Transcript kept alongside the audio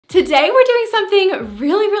Today we're doing something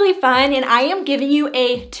really fun, and I am giving you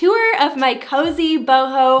a tour of my cozy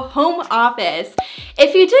boho home office.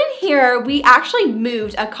 If you didn't hear, we actually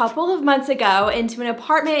moved a couple of months ago into an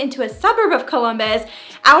apartment into a suburb of Columbus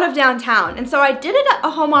out of downtown. And so I did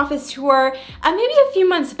a home office tour maybe a few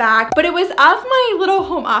months back, but it was of my little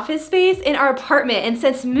home office space in our apartment. And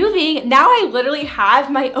since moving, now I literally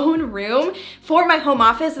have my own room for my home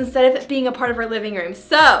office instead of it being a part of our living room.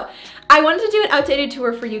 So I wanted to do an updated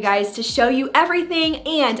tour for you guys to show you everything,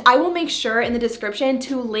 and I will make sure in the description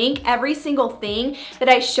to link every single thing that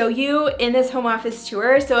I show you in this home office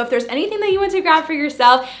tour. So if there's anything that you want to grab for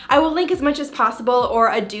yourself, I will link as much as possible,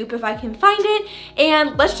 or a dupe if I can find it.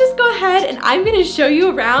 And let's just go ahead and I'm gonna show you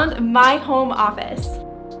around my home office.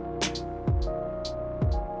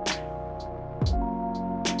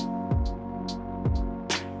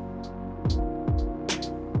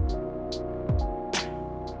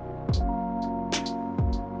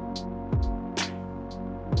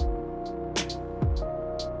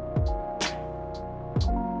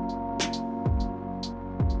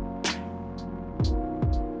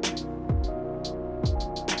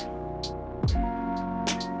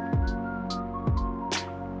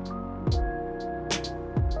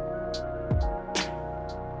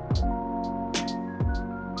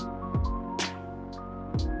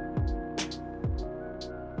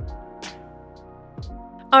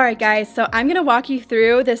 Alright guys, so I'm going to walk you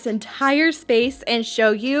through this entire space and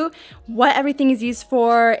show you what everything is used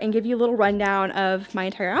for and give you a little rundown of my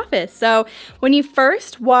entire office. So when you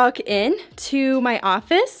first walk in to my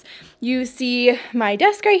office, you see my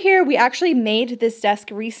desk right here. We actually made this desk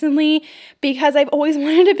recently because I've always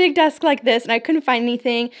wanted a big desk like this and I couldn't find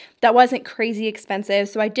anything that wasn't crazy expensive.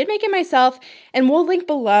 So I did make it myself, and we'll link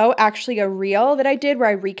below actually a reel that I did where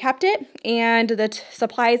I recapped it and the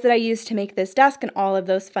supplies that I used to make this desk and all of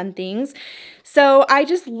those fun things. So I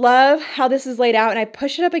just love how this is laid out, and I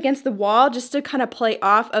push it up against the wall just to kind of play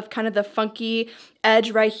off of kind of the funky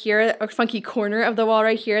edge right here, or funky corner of the wall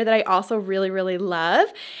right here that I also really love.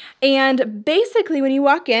 And basically when you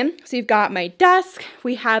walk in, so you've got my desk,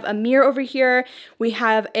 we have a mirror over here, we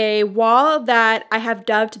have a wall that I have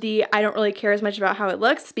dubbed the I don't really care as much about how it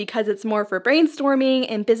looks because it's more for brainstorming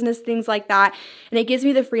and business things like that, and it gives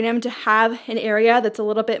me the freedom to have an area that's a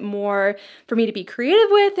little bit more for me to be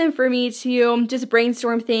creative with and for me to just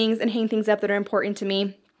brainstorm things and hang things up that are important to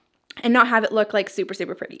me and not have it look like super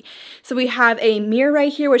pretty. So we have a mirror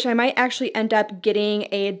right here, which I might actually end up getting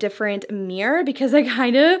a different mirror because I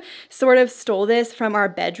kind of sort of stole this from our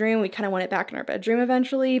bedroom. We kind of want it back in our bedroom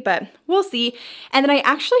eventually, but we'll see. And then I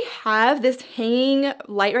actually have this hanging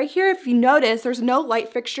light right here. If you notice, there's no light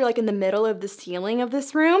fixture like in the middle of the ceiling of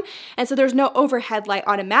this room, and so there's no overhead light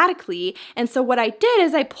automatically. And so what I did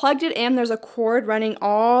is I plugged it in. There's a cord running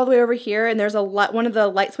all the way over here, and there's one of the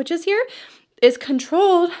light switches here is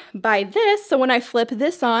controlled by this, so when I flip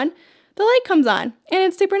this on, the light comes on, and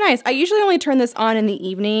it's super nice. I usually only turn this on in the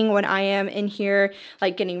evening when I am in here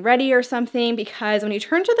like getting ready or something, because when you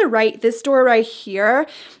turn to the right, this door right here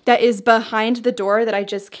that is behind the door that I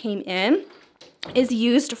just came in is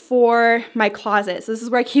used for my closet. So this is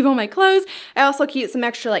where I keep all my clothes. I also keep some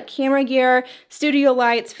extra like camera gear, studio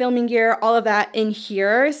lights, filming gear, all of that in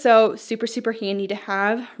here. So super handy to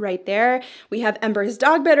have right there. We have Ember's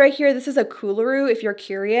dog bed right here. This is a Coolaroo if you're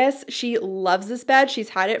curious. She loves this bed. She's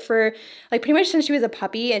had it for like pretty much since she was a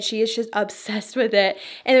puppy, and she is just obsessed with it.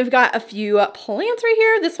 And we've got a few plants right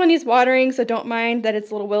here. This one needs watering, so don't mind that it's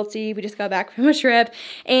a little wilty. We just got back from a trip.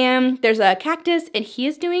 And there's a cactus, and he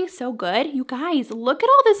is doing so good. You guys, look at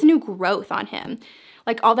all this new growth on him.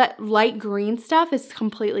 Like all that light green stuff is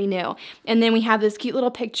completely new. And then we have this cute little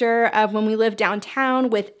picture of when we lived downtown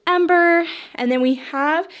with Ember. And then we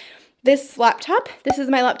have this laptop. This is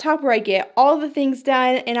my laptop where I get all the things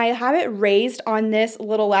done, and I have it raised on this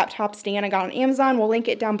little laptop stand I got on Amazon. We'll link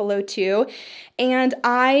it down below too. And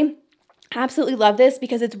I absolutely love this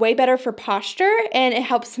because it's way better for posture, and it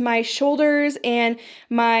helps my shoulders and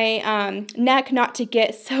my neck not to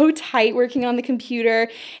get so tight working on the computer.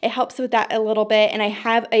 It helps with that a little bit, and I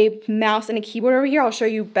have a mouse and a keyboard over here. I'll show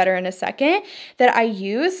you better in a second that I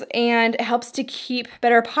use, and it helps to keep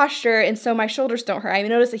better posture, and so my shoulders don't hurt. I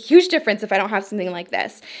notice a huge difference if I don't have something like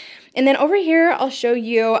this. And then over here, I'll show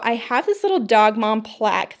you, I have this little dog Mom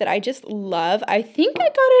Plaque that I just love. I think I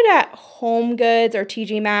got it at Home Goods or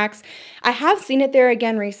TJ Maxx. I have seen it there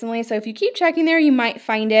again recently, so if you keep checking there, you might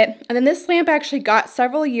find it. And then this lamp I actually got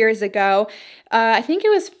several years ago. I think it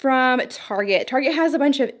was from Target. Target has a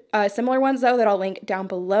bunch of similar ones, though, that I'll link down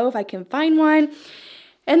below if I can find one.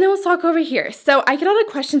 And then let's talk over here. So I get a lot of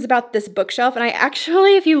questions about this bookshelf, and I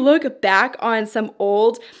actually, if you look back on some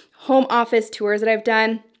old home office tours that I've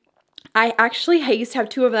done, I used to have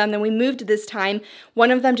two of them, then we moved this time.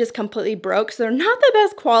 One of them just completely broke, so they're not the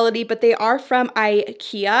best quality, but they are from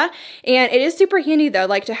Ikea, and it is super handy though,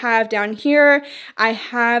 like to have down here. I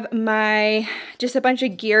have just a bunch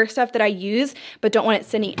of gear stuff that I use, but don't want it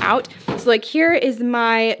sitting out. So like here is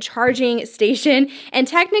my charging station, and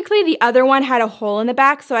technically the other one had a hole in the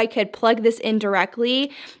back, so I could plug this in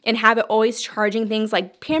directly and have it always charging things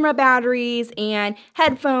like camera batteries and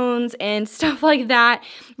headphones and stuff like that.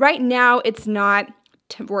 Right now, it's not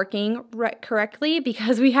working correctly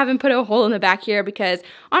because we haven't put a hole in the back here, because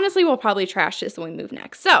honestly, we'll probably trash this when we move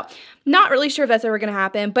next. So not really sure if that's ever going to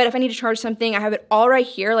happen, but if I need to charge something, I have it all right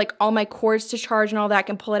here, like all my cords to charge and all that. I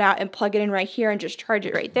can pull it out and plug it in right here and just charge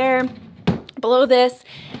it right there. Below this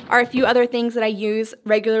are a few other things that I use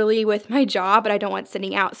regularly with my job, but I don't want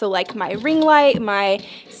sitting out. So like my ring light, my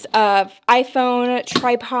iPhone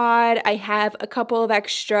tripod, I have a couple of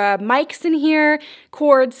extra mics in here,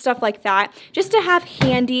 cords, stuff like that, just to have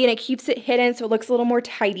handy, and it keeps it hidden so it looks a little more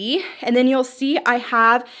tidy. And then you'll see I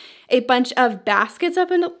have a bunch of baskets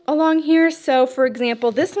up and along here. So for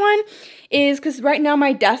example, this one is, because right now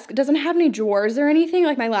my desk doesn't have any drawers or anything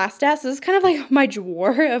like my last desk. So this is kind of like my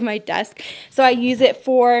drawer of my desk. So I use it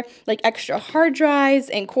for like extra hard drives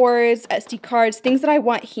and cords, SD cards, things that I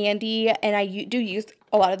want handy, and I do use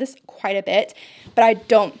a lot of this quite a bit, but I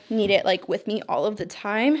don't need it like with me all of the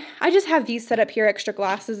time. I just have these set up here, extra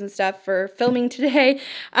glasses and stuff for filming today.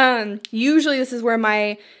 Usually this is where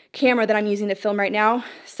my camera that I'm using to film right now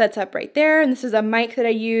sets up right there, and this is a mic that I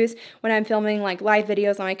use when I'm filming like live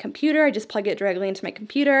videos on my computer. I just plug it directly into my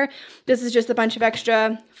computer. This is just a bunch of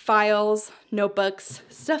extra files, notebooks,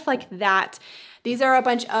 stuff like that. These are a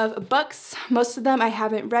bunch of books. Most of them I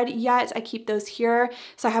haven't read yet. I keep those here,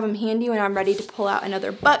 so I have them handy when I'm ready to pull out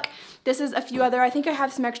another book. This is a few other, I think I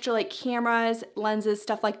have some extra like cameras, lenses,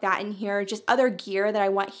 stuff like that in here. Just other gear that I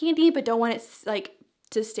want handy but don't want it like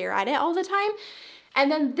to stare at it all the time. And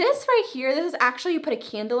then this right here, this is actually, you put a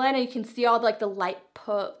candle in and you can see all like the light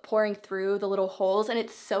pouring through the little holes, and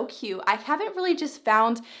it's so cute. I haven't really just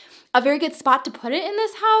found a very good spot to put it in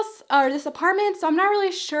this house or this apartment, so I'm not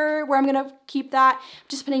really sure where I'm gonna keep that. I'm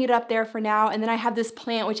just putting it up there for now. And then I have this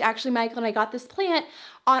plant, which actually Michael and I got this plant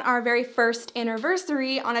on our very first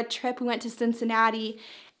anniversary on a trip. We went to Cincinnati,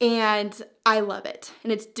 and I love it,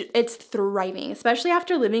 and it's thriving, especially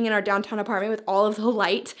after living in our downtown apartment with all of the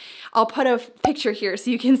light. I'll put a picture here so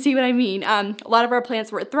you can see what I mean. A lot of our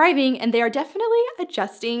plants were thriving, and they are definitely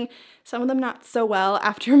adjusting, some of them not so well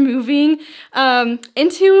after moving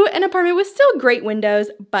into an apartment with still great windows,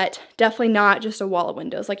 but definitely not just a wall of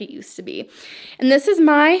windows like it used to be. And this is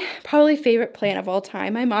my probably favorite plant of all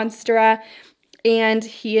time, my Monstera, and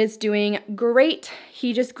he is doing great.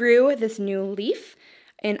 He just grew this new leaf,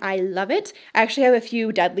 and I love it. I actually have a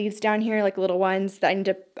few dead leaves down here, like little ones that I need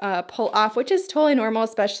to pull off, which is totally normal,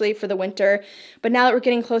 especially for the winter. But now that we're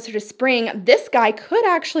getting closer to spring, this guy could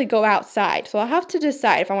actually go outside. So I'll have to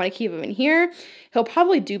decide if I want to keep him in here. He'll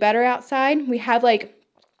probably do better outside. We have like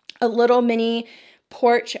a little mini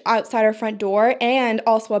porch outside our front door and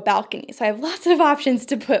also a balcony. So I have lots of options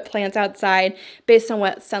to put plants outside based on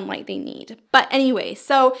what sunlight they need. But anyway,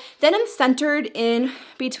 so then I'm centered in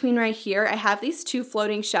between right here. I have these two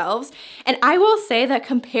floating shelves, and I will say that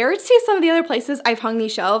compared to some of the other places I've hung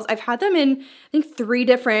these shelves, I've had them in I think 3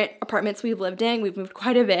 different apartments we've lived in. We've moved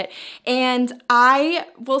quite a bit. And I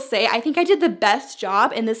will say, I think I did the best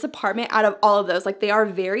job in this apartment out of all of those. Like, they are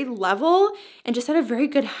very level and just at a very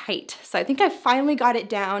good height. So I think I finally got it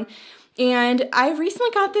down. And I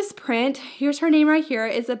recently got this print. Here's her name right here,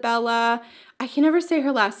 Isabella. I can never say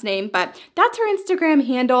her last name, but that's her Instagram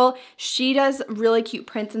handle. She does really cute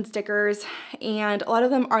prints and stickers, and a lot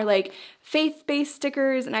of them are like faith-based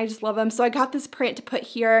stickers, and I just love them. So I got this print to put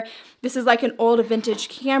here. This is like an old vintage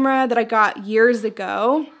camera that I got years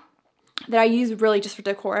ago that I use really just for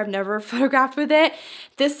decor. I've never photographed with it.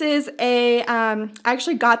 This is a, I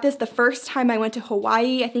actually got this the first time I went to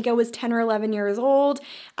Hawaii. I think I was 10 or 11 years old.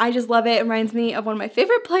 I just love it. It reminds me of one of my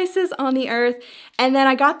favorite places on the earth. And then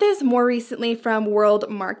I got this more recently from World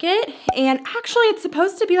Market. And actually it's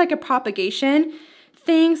supposed to be like a propagation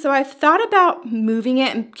thing. So I've thought about moving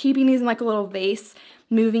it and keeping these in like a little vase,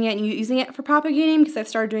 moving it and using it for propagating because I've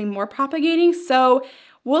started doing more propagating. So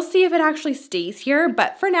we'll see if it actually stays here,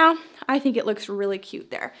 but for now, I think it looks really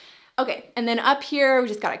cute there. Okay, and then up here, we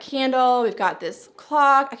just got a candle. We've got this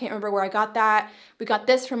clock. I can't remember where I got that. We got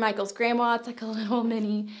this from Michael's grandma. It's like a little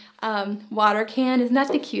mini water can. Isn't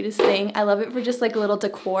that the cutest thing? I love it for just like a little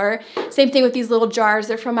decor. Same thing with these little jars.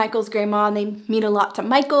 They're from Michael's grandma, and they mean a lot to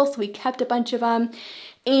Michael, so we kept a bunch of them.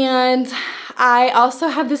 And I also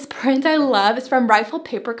have this print I love. It's from Rifle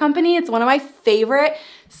Paper Company. It's one of my favorite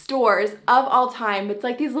stores of all time. It's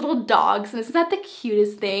like these little dogs, and isn't that the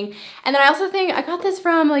cutest thing? And then I also think I got this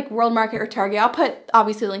from like World Market or Target. I'll put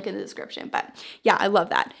obviously a link in the description, but yeah, I love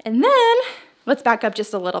that. And then let's back up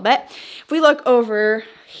just a little bit. If we look over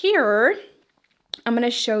here, I'm going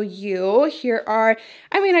to show you, here are,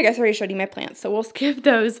 I mean, I guess I already showed you my plants, so we'll skip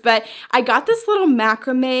those, but I got this little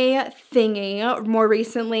macrame thingy more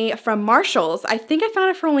recently from Marshall's. I think I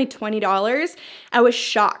found it for only $20. I was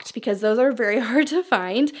shocked because those are very hard to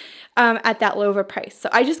find at that low of a price. So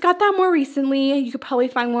I just got that more recently. You could probably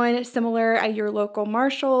find one similar at your local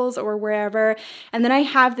Marshall's or wherever. And then I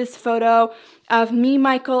have this photo of me,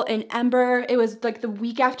 Michael, and Ember. It was like the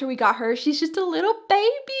week after we got her. She's just a little baby.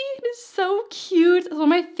 It's so cute. It's one of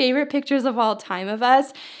my favorite pictures of all time of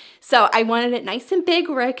us. So I wanted it nice and big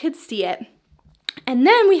where I could see it. And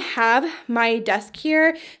then we have my desk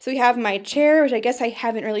here. So we have my chair, which I guess I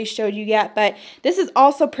haven't really showed you yet, but this is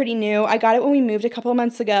also pretty new. I got it when we moved a couple of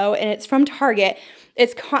months ago, and it's from Target.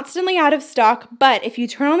 It's constantly out of stock, but if you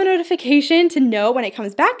turn on the notification to know when it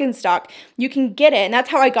comes back in stock, you can get it. And that's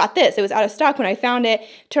how I got this. It was out of stock when I found it,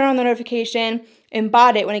 turned on the notification, and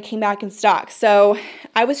bought it when it came back in stock. So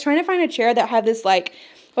I was trying to find a chair that had this, like,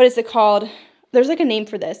 what is it called? There's like a name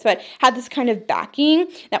for this, but had this kind of backing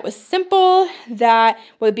that was simple, that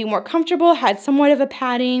would be more comfortable, had somewhat of a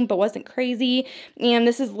padding, but wasn't crazy. And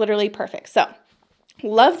this is literally perfect. So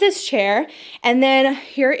love this chair. And then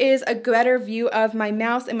here is a better view of my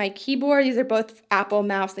mouse and my keyboard. These are both Apple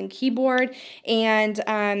mouse and keyboard, and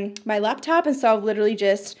my laptop. And so I'll literally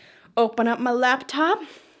just open up my laptop,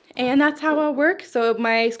 and that's how I'll work. So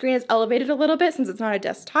my screen is elevated a little bit since it's not a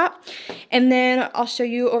desktop. And then I'll show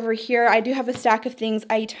you over here, I do have a stack of things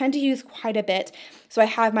I tend to use quite a bit. So I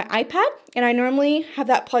have my iPad, and I normally have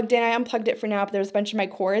that plugged in. I unplugged it for now, but there's a bunch of my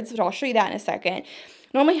cords, but I'll show you that in a second.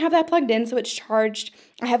 Normally have that plugged in so it's charged.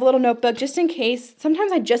 I have a little notebook just in case.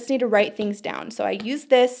 Sometimes I just need to write things down. So I use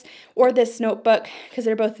this or this notebook because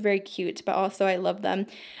they're both very cute, but also I love them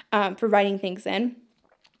for writing things in.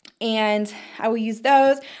 And I will use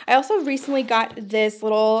those. I also recently got this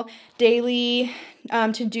little daily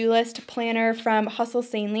to-do list planner from Hustle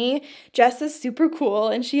Sanely. Jess is super cool,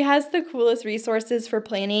 and she has the coolest resources for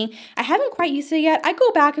planning. I haven't quite used it yet. I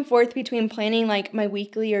go back and forth between planning like my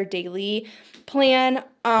weekly or daily plan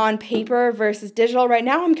on paper versus digital. Right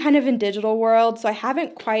now I'm kind of in digital world, so I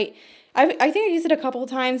haven't quite, I think I used it a couple of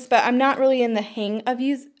times, but I'm not really in the hang of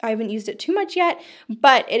I haven't used it too much yet,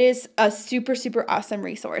 but it is a super, super awesome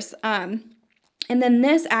resource. And then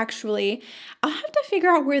this actually, I'll have to figure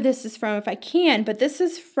out where this is from if I can, but this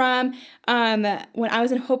is from when I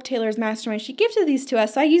was in Hope Taylor's mastermind. She gifted these to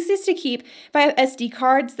us, so I use these to keep, if I have SD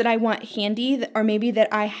cards that I want handy, or maybe that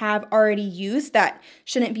I have already used that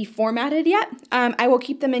shouldn't be formatted yet, I will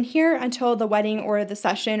keep them in here until the wedding or the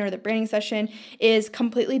session or the branding session is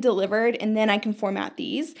completely delivered, and then I can format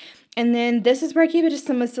these. And then this is where I keep it, just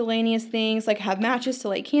some miscellaneous things, like I have matches to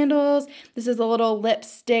light candles. This is a little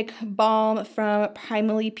lipstick balm from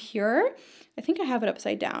Primally Pure. I think I have it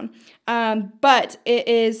upside down. But it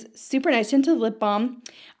is super nice. Tinted lip balm.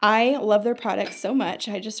 I love their products so much.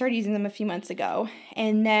 I just started using them a few months ago.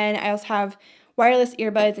 And then I also have wireless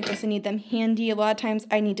earbuds in case I need them handy. A lot of times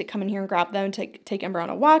I need to come in here and grab them to take Ember on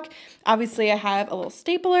a walk. Obviously I have a little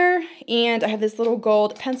stapler, and I have this little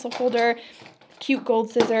gold pencil holder, cute gold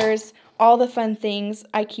scissors, all the fun things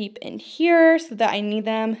I keep in here so that I need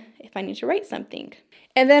them if I need to write something.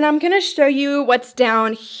 And then I'm going to show you what's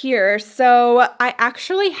down here. So I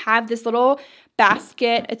actually have this little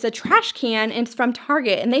basket. It's a trash can, and it's from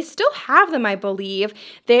Target, and they still have them, I believe.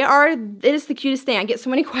 It is the cutest thing. I get so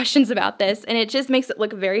many questions about this, and it just makes it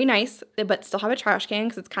look very nice, but still have a trash can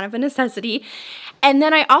because it's kind of a necessity. And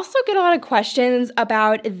then I also get a lot of questions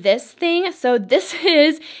about this thing. So this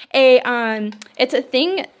is it's a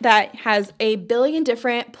thing that has a billion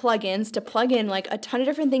different plugins to plug in like a ton of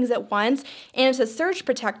different things at once, and it's a surge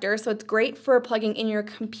protector, so it's great for plugging in your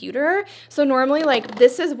computer. So normally, like,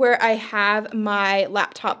 this is where I have my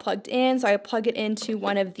laptop plugged in, so I plug it into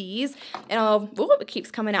one of these, and it keeps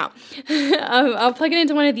coming out. I'll plug it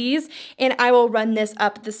into one of these, and I will run this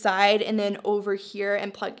up the side and then over here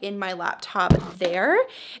and plug in my laptop there.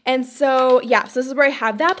 And so, yeah, so this is where I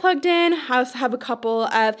have that plugged in. I also have a couple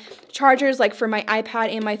of chargers, like for my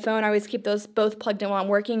iPad and my phone. I always keep those both plugged in while I'm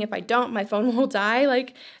working. If I don't, my phone will die,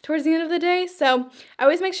 like, towards the end of the day. So I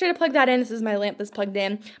always make sure to plug that in. This is my lamp that's plugged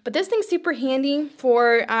in. But this thing's super handy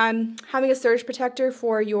for having a surge surge protector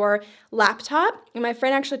for your laptop. And my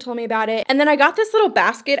friend actually told me about it. And then I got this little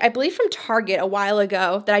basket, I believe from Target a while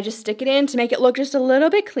ago, that I just stick it in to make it look just a little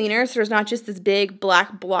bit cleaner so there's not just this big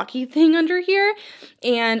black blocky thing under here.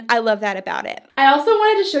 And I love that about it. I also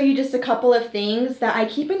wanted to show you just a couple of things that I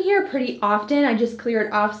keep in here pretty often. I just clear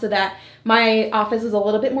it off so that my office is a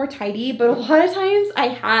little bit more tidy, but a lot of times I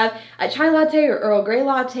have a chai latte or Earl Grey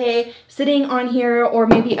latte sitting on here, or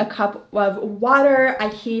maybe a cup of water. I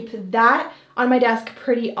keep that on my desk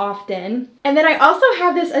pretty often. And then I also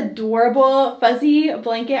have this adorable fuzzy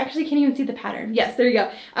blanket. Actually, can't even see the pattern. Yes, there you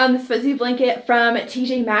go. This fuzzy blanket from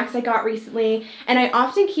TJ Maxx I got recently, and I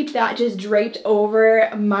often keep that just draped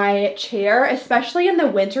over my chair, especially in the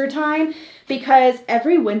winter time, because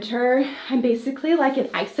every winter I'm basically like an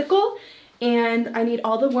icicle and I need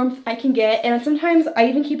all the warmth I can get. And sometimes I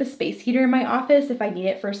even keep a space heater in my office if I need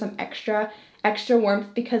it for some extra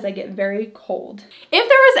warmth because I get very cold. If there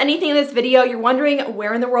was anything in this video you're wondering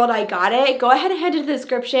where in the world I got it, go ahead and head to the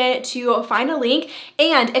description to find a link.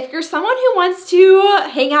 And if you're someone who wants to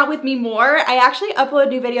hang out with me more, I actually upload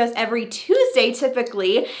new videos every Tuesday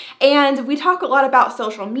typically, and we talk a lot about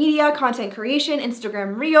social media, content creation,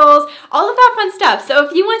 Instagram Reels, all of that fun stuff. So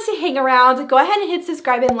if you want to hang around, go ahead and hit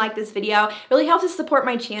subscribe and like this video. It really helps to support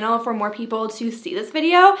my channel for more people to see this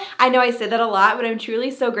video. I know I say that a lot, but I'm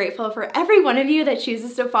truly so grateful for everyone of you that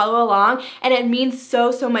chooses to follow along, and it means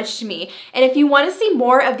so much to me. And if you want to see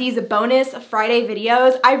more of these bonus Friday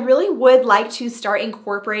videos, I really would like to start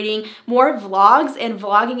incorporating more vlogs and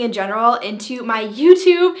vlogging in general into my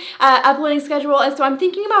YouTube uploading schedule. And so I'm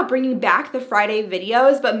thinking about bringing back the Friday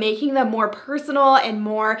videos, but making them more personal and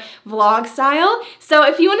more vlog style. So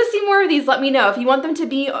if you want to see more of these, let me know. If you want them to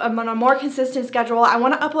be on a more consistent schedule, I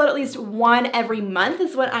want to upload at least one every month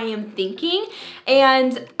is what I am thinking.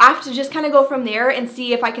 And I have to just kind of go from there and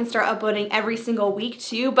see if I can start uploading every single week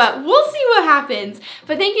too, but we'll see what happens.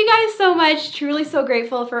 But thank you guys so much. Truly so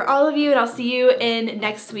grateful for all of you, and I'll see you in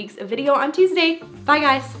next week's video on Tuesday. Bye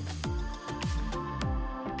guys.